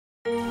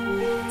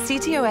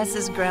ctOS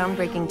is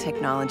groundbreaking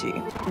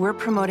technology. We're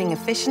promoting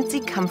efficiency,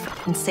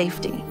 comfort, and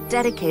safety,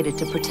 dedicated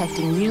to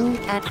protecting you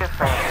and your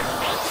friends.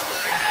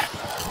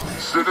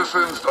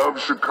 Citizens of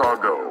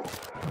Chicago,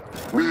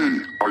 we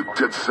are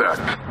Dedsec.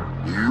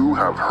 You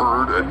have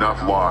heard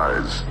enough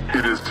lies.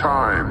 It is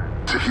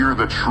time to hear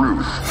the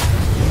truth.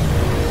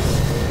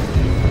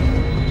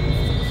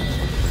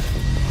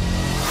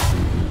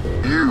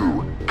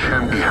 You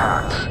can be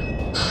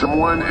hacked.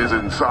 Someone is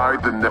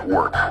inside the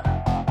network.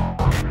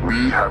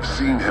 We have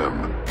seen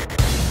him.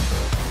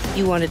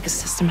 You wanted the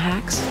system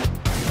hacks?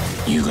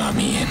 You got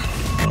me in.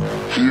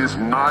 He is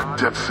not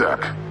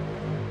Dedsec,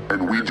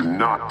 and we do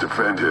not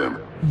defend him.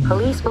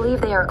 Police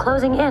believe they are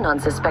closing in on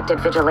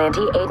suspected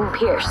vigilante Aiden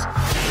Pierce.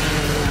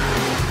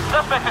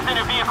 Suspect is in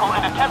a vehicle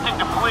and attempting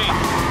to flee.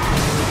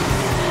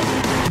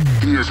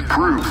 He is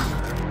proof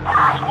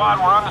Squad,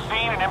 we're on the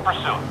scene and in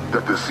pursuit.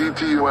 that the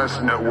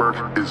ctOS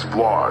network is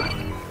flawed.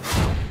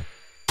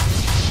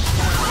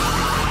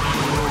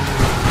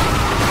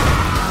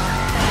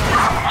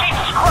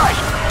 Jesus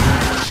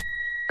Christ!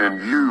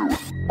 And you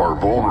are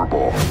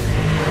vulnerable.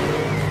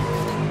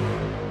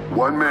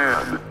 One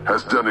man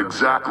has done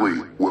exactly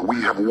what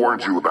we have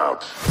warned you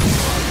about.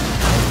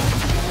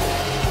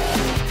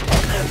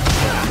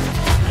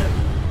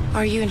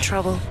 Are you in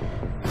trouble?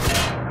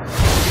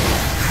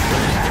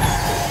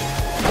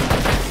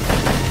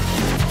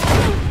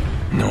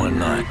 No, I'm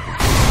not.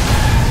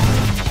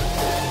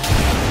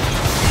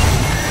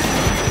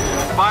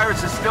 The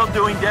virus is still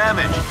doing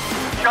damage.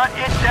 Shut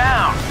it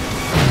down!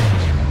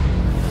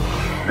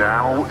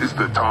 Now is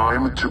the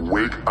time to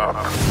wake up.